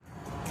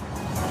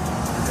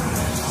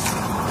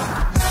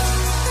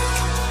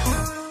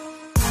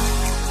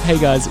Hey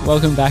guys,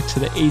 welcome back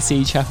to the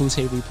EC Chapel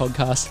TV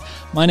podcast.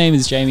 My name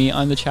is Jamie,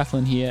 I'm the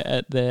chaplain here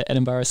at the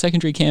Edinburgh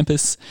Secondary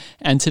Campus,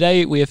 and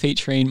today we are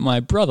featuring my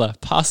brother,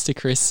 Pastor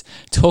Chris,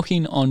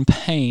 talking on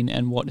pain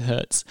and what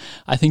hurts.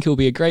 I think it will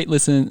be a great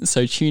listen,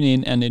 so tune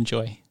in and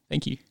enjoy.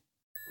 Thank you.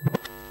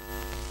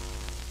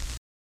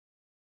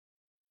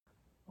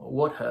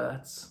 What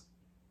hurts?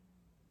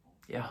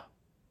 Yeah.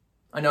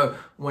 I know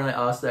when I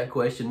ask that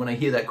question, when I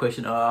hear that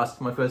question asked,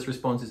 my first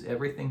response is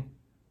everything.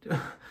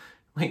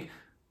 Like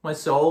my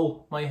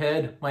soul, my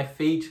head, my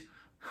feet,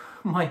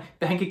 my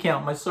bank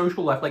account, my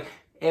social life, like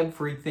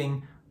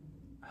everything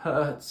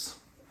hurts.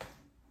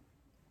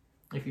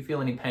 If you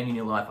feel any pain in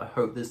your life, I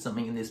hope there's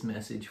something in this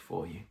message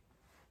for you.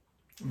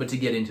 But to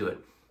get into it,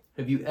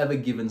 have you ever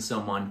given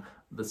someone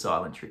the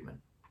silent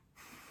treatment?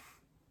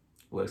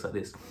 It works like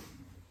this.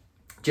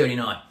 Jody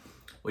and I,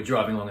 we're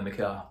driving along in the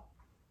car.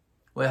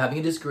 We're having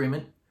a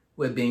disagreement.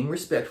 We're being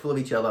respectful of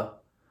each other.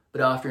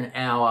 But after an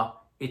hour,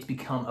 it's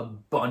become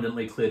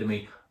abundantly clear to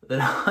me that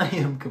I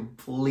am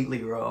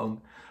completely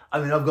wrong.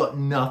 I mean, I've got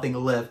nothing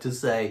left to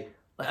say.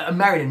 I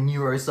married a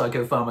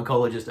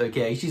neuropsychopharmacologist,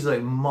 okay? She's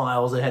like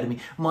miles ahead of me.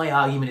 My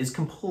argument is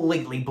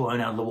completely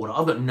blown out of the water.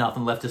 I've got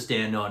nothing left to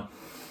stand on.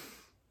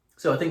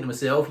 So I think to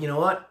myself, you know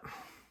what?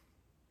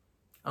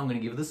 I'm going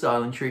to give her the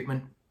silent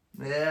treatment.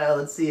 Yeah,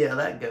 let's see how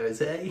that goes,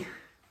 hey?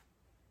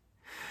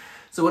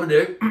 So what I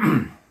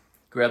do,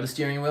 grab the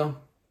steering wheel,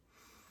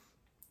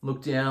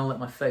 look down, let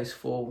my face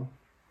fall,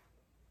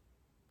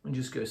 and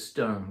just go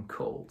stone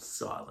cold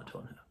silent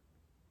on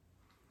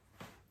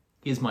her.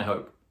 Here's my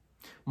hope.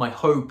 My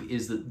hope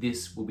is that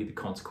this will be the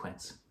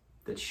consequence,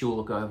 that she'll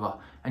look over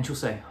and she'll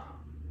say,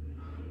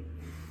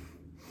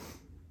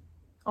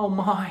 "Oh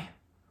my,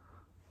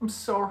 I'm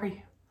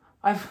sorry.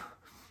 I've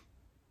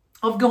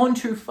gone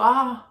too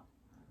far.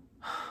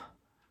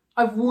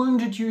 I've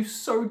wounded you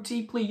so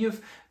deeply,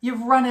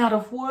 you've run out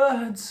of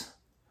words.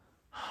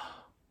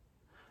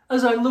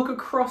 As I look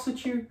across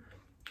at you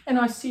and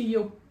I see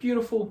your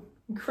beautiful,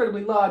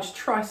 incredibly large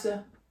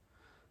tricep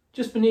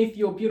just beneath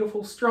your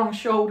beautiful, strong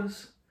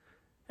shoulders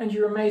and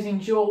your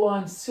amazing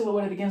jawline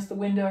silhouetted against the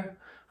window,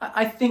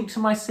 I think to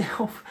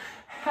myself,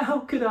 how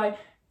could I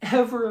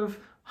ever have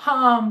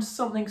harmed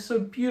something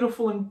so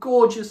beautiful and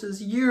gorgeous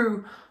as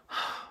you?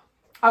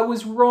 I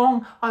was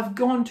wrong. I've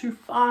gone too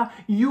far.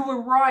 You were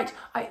right.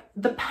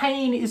 The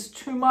pain is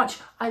too much.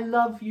 I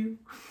love you."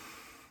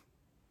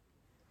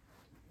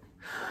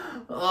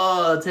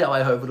 Oh, that's how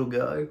I hope it'll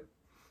go.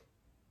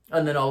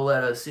 And then I'll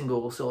let a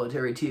single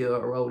solitary tear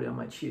roll down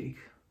my cheek.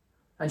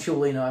 And she'll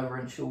lean over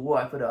and she'll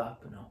wipe it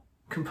up, and I'll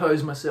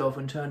compose myself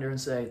and turn to her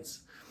and say, It's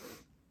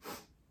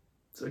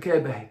okay,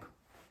 babe.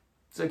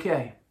 It's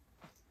okay.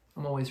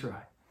 I'm always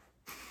right.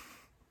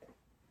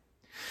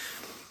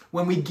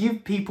 When we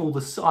give people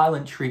the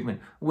silent treatment,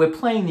 we're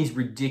playing these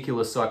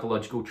ridiculous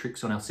psychological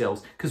tricks on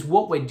ourselves, because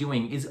what we're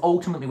doing is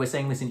ultimately we're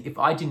saying, listen, if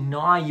I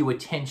deny you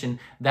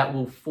attention, that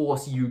will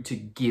force you to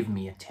give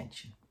me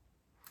attention.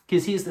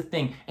 Because here's the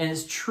thing, and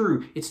it's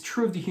true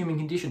of the human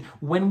condition.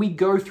 When we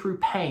go through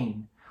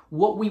pain,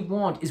 what we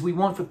want is we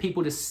want for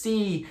people to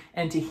see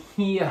and to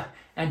hear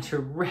and to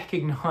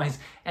recognize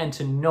and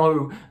to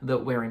know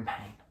that we're in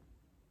pain.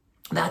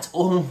 That's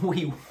all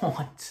we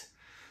want.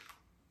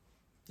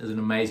 There's an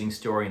amazing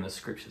story in the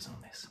scriptures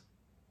on this.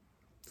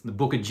 It's in the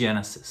book of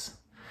Genesis.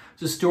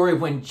 It's a story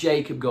of when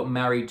Jacob got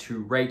married to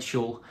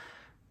Rachel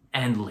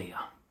and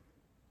Leah.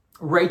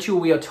 Rachel,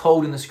 we are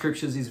told in the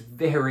scriptures, is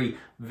very,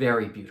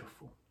 very beautiful.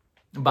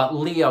 But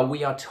Leah,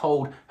 we are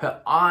told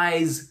her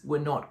eyes were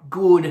not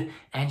good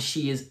and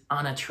she is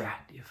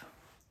unattractive.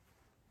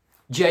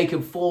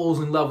 Jacob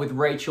falls in love with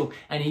Rachel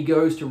and he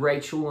goes to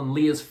Rachel and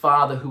Leah's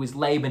father, who is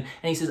Laban,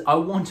 and he says, "I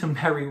want to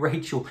marry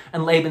Rachel."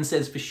 And Laban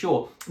says, "For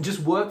sure,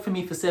 just work for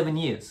me for 7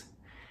 years."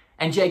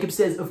 And Jacob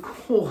says, "Of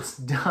course,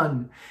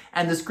 done."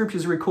 And the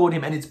scriptures record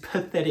him, and it's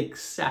pathetic,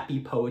 sappy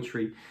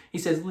poetry. He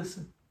says,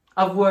 "Listen,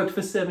 I've worked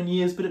for 7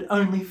 years, but it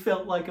only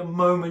felt like a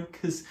moment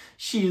because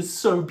she is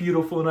so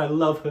beautiful and I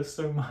love her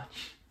so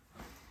much."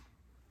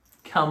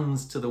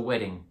 Comes to the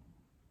wedding.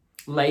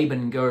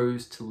 Laban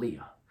goes to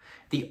Leah,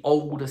 the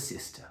older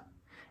sister,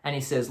 and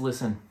he says,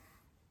 "Listen,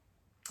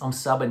 I'm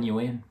subbing you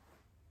in.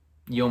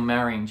 You're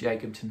marrying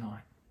Jacob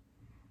tonight.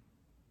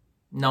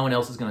 No one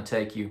else is going to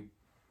take you.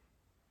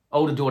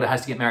 Older daughter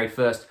has to get married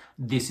first.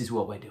 This is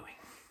what we're doing."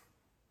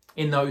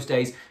 In those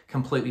days,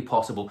 completely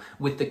possible.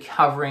 With the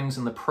coverings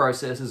and the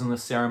processes and the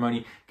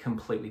ceremony,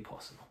 completely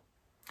possible.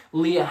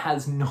 Leah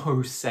has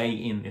no say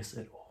in this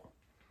at all.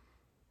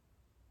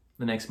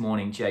 The next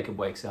morning, Jacob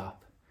wakes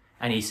up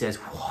and he says,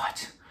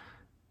 "What?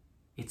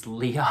 It's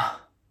Leah."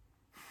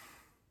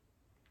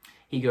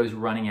 He goes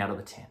running out of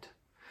the tent,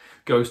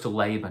 goes to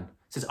Laban,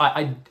 says,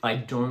 I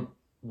don't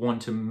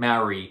want to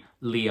marry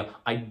Leah.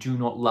 I do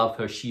not love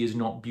her. She is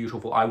not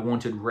beautiful. I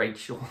wanted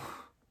Rachel."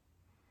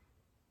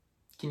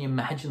 Can you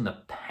imagine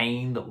the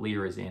pain that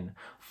Leah is in?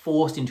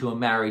 Forced into a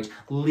marriage,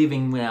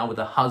 living now with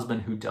a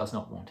husband who does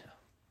not want her.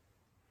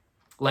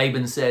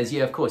 Laban says,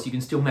 yeah, of course, you can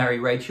still marry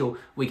Rachel.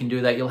 We can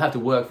do that. You'll have to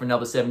work for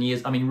another 7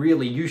 years. I mean,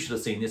 really, you should have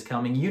seen this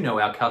coming. You know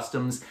our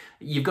customs.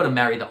 You've got to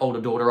marry the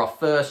older daughter off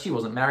first. She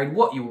wasn't married.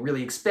 What you were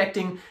really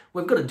expecting?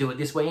 We've got to do it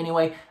this way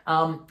anyway.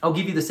 I'll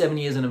give you the 7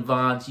 years in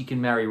advance. You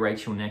can marry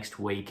Rachel next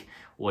week.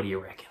 What do you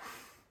reckon?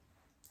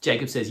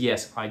 Jacob says,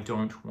 yes, I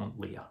don't want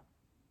Leah.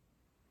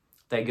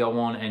 They go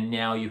on, and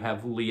now you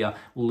have Leah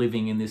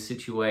living in this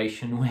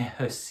situation where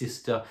her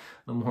sister,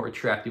 the more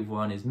attractive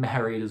one, is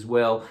married as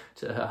well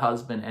to her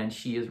husband, and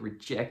she is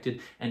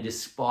rejected and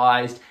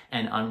despised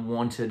and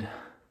unwanted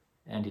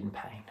and in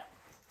pain.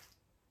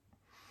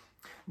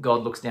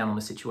 God looks down on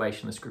the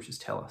situation, the scriptures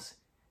tell us,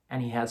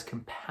 and he has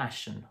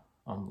compassion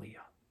on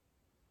Leah.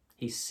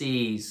 He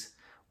sees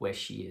where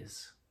she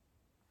is.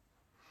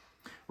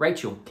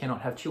 Rachel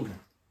cannot have children.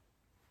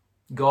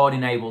 God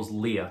enables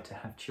Leah to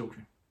have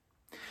children.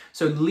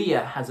 So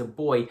Leah has a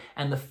boy,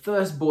 and the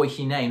first boy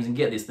she names, and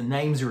get this, the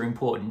names are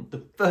important,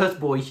 the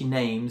first boy she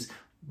names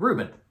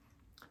Reuben.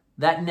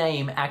 That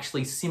name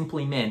actually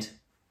simply meant,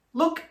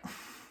 look,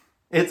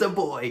 it's a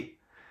boy.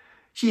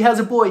 She has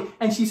a boy,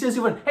 and she says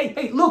to him,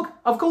 hey, look,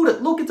 I've called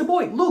it. Look, it's a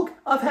boy. Look,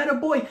 I've had a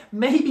boy.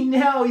 Maybe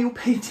now you'll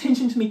pay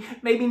attention to me.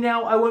 Maybe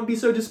now I won't be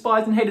so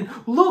despised and hated.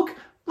 Look,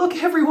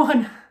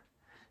 everyone,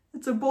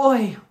 it's a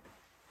boy.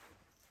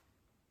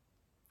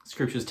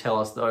 Scriptures tell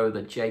us, though,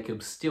 that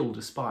Jacob still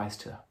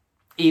despised her,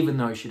 even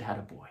though she'd had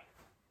a boy.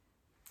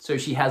 So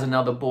she has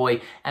another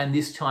boy, and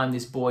this time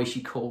this boy,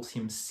 she calls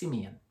him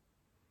Simeon.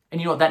 And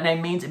you know what that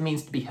name means? It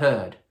means to be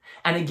heard.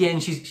 And again,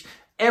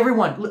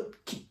 everyone,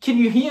 look, can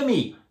you hear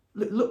me?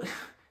 Look,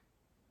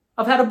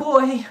 I've had a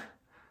boy.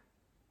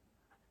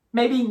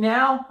 Maybe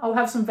now I'll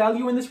have some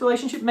value in this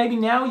relationship. Maybe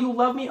now you'll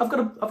love me. I've got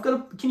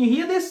a, can you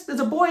hear this?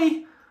 There's a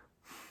boy.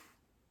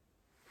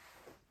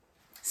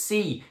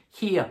 See,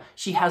 here,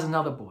 she has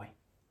another boy.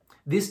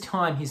 This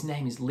time his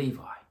name is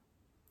Levi.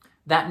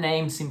 That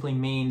name simply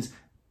means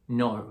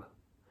no.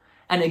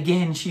 And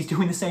again, she's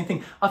doing the same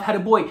thing. I've had a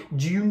boy.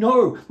 Do you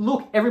know?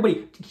 Look,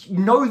 everybody,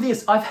 know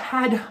this. I've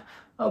had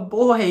a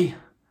boy.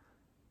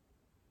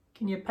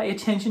 Can you pay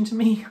attention to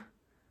me?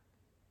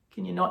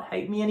 Can you not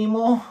hate me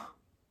anymore?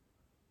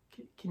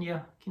 Can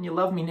you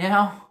love me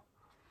now?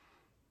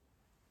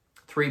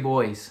 3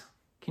 boys.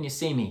 Can you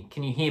see me?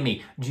 Can you hear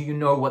me? Do you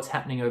know what's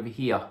happening over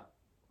here?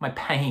 My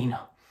pain.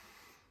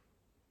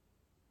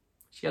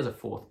 She has a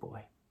 4th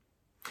boy.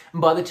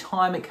 And by the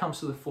time it comes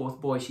to the 4th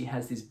boy, she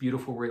has this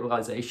beautiful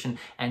realization,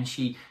 and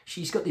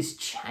she's got this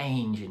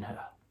change in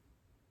her.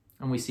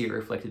 And we see it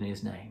reflected in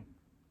his name.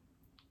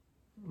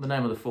 The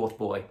name of the 4th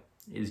boy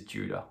is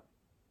Judah.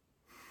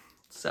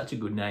 Such a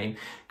good name,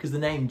 because the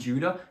name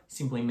Judah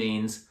simply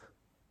means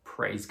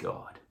praise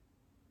God.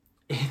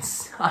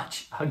 It's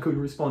such a good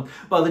response.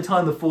 By the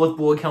time the 4th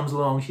boy comes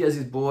along, she has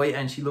this boy,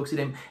 and she looks at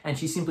him, and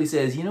she simply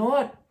says, you know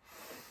what?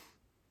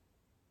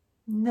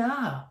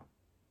 Nah.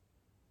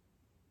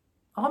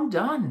 I'm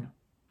done.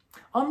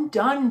 I'm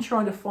done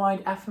trying to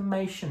find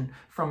affirmation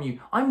from you.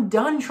 I'm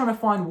done trying to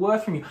find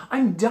worth from you.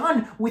 I'm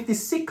done with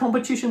this sick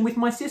competition with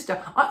my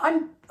sister.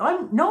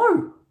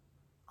 No.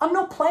 I'm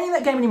not playing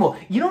that game anymore.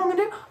 You know what I'm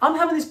going to do? I'm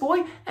having this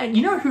boy, and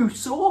you know who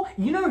saw?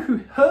 You know who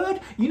heard?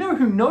 You know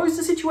who knows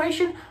the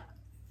situation?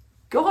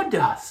 God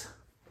does.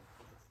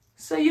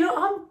 So,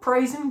 I'm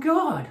praising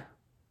God.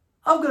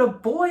 I've got a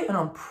boy, and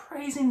I'm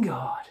praising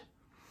God.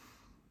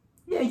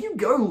 Yeah, you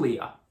go,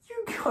 Leah.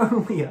 You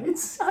go, Leah.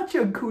 It's such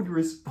a good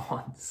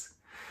response.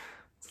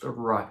 It's the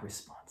right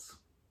response.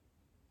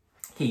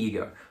 Here you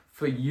go.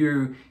 For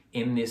you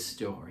in this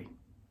story.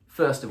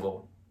 First of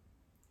all,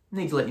 I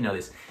need to let you know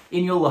this.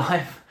 In your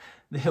life,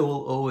 there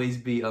will always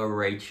be a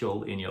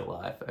Rachel in your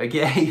life,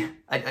 okay?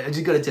 I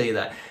just got to tell you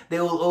that.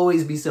 There will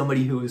always be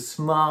somebody who is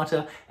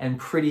smarter and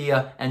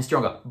prettier and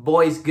stronger.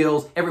 Boys,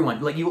 girls,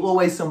 everyone. You're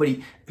always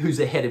somebody who's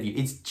ahead of you.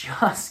 It's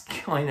just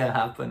going to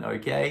happen,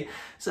 okay?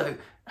 So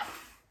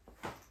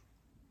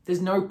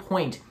there's no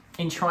point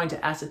in trying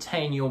to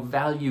ascertain your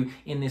value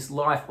in this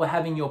life or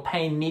having your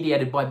pain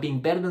mediated by being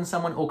better than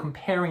someone or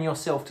comparing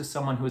yourself to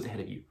someone who is ahead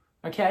of you,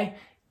 okay?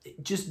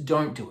 Just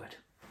don't do it.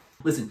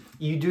 Listen,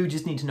 you do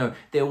just need to know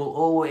there will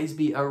always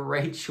be a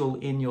Rachel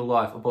in your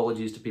life.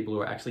 Apologies to people who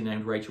are actually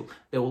named Rachel.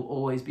 There will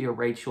always be a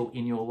Rachel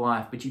in your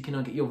life, but you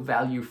cannot get your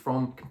value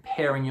from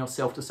comparing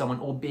yourself to someone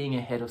or being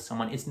ahead of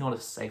someone. It's not a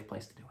safe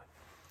place to do it.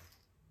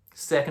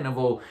 Second of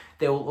all,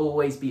 there will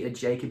always be a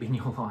Jacob in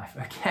your life,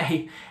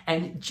 okay?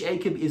 And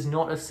Jacob is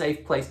not a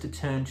safe place to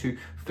turn to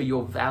for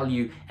your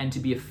value and to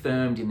be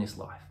affirmed in this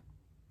life.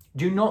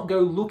 Do not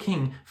go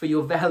looking for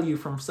your value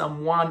from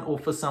someone or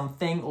for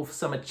something or for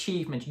some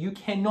achievement. You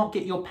cannot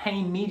get your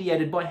pain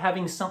mediated by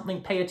having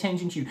something pay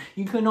attention to you.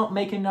 You cannot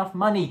make enough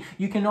money.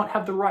 You cannot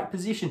have the right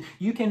position.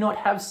 You cannot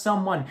have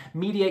someone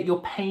mediate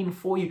your pain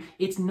for you.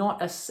 It's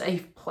not a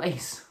safe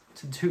place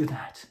to do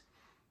that.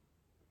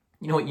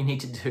 You know what you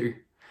need to do?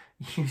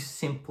 You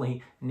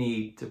simply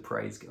need to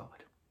praise God.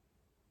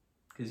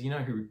 Because you know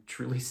who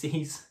truly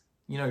sees?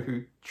 You know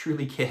who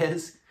truly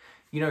cares?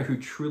 You know who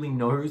truly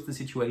knows the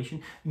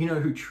situation? You know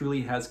who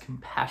truly has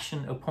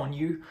compassion upon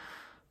you?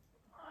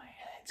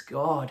 It's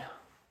God.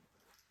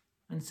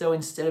 And so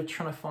instead of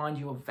trying to find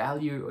your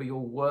value or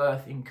your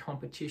worth in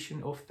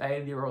competition or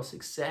failure or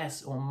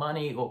success or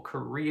money or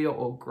career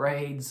or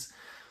grades,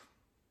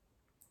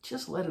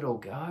 just let it all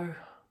go.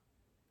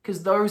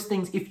 Because those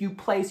things, if you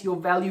place your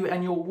value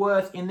and your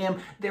worth in them,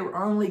 they're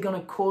only going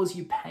to cause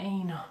you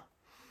pain.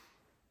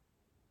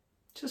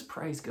 Just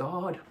praise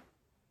God.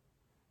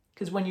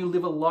 Because when you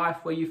live a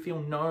life where you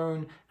feel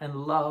known and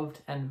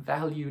loved and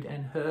valued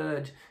and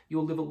heard,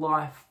 you'll live a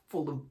life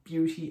full of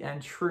beauty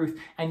and truth,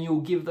 and you'll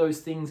give those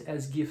things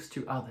as gifts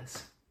to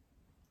others.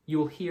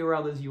 You'll hear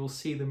others, you'll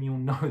see them, you'll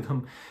know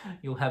them,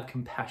 you'll have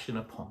compassion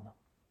upon them.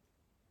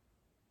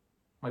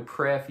 My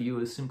prayer for you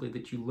is simply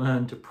that you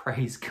learn to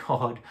praise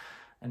God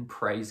and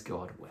praise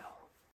God well.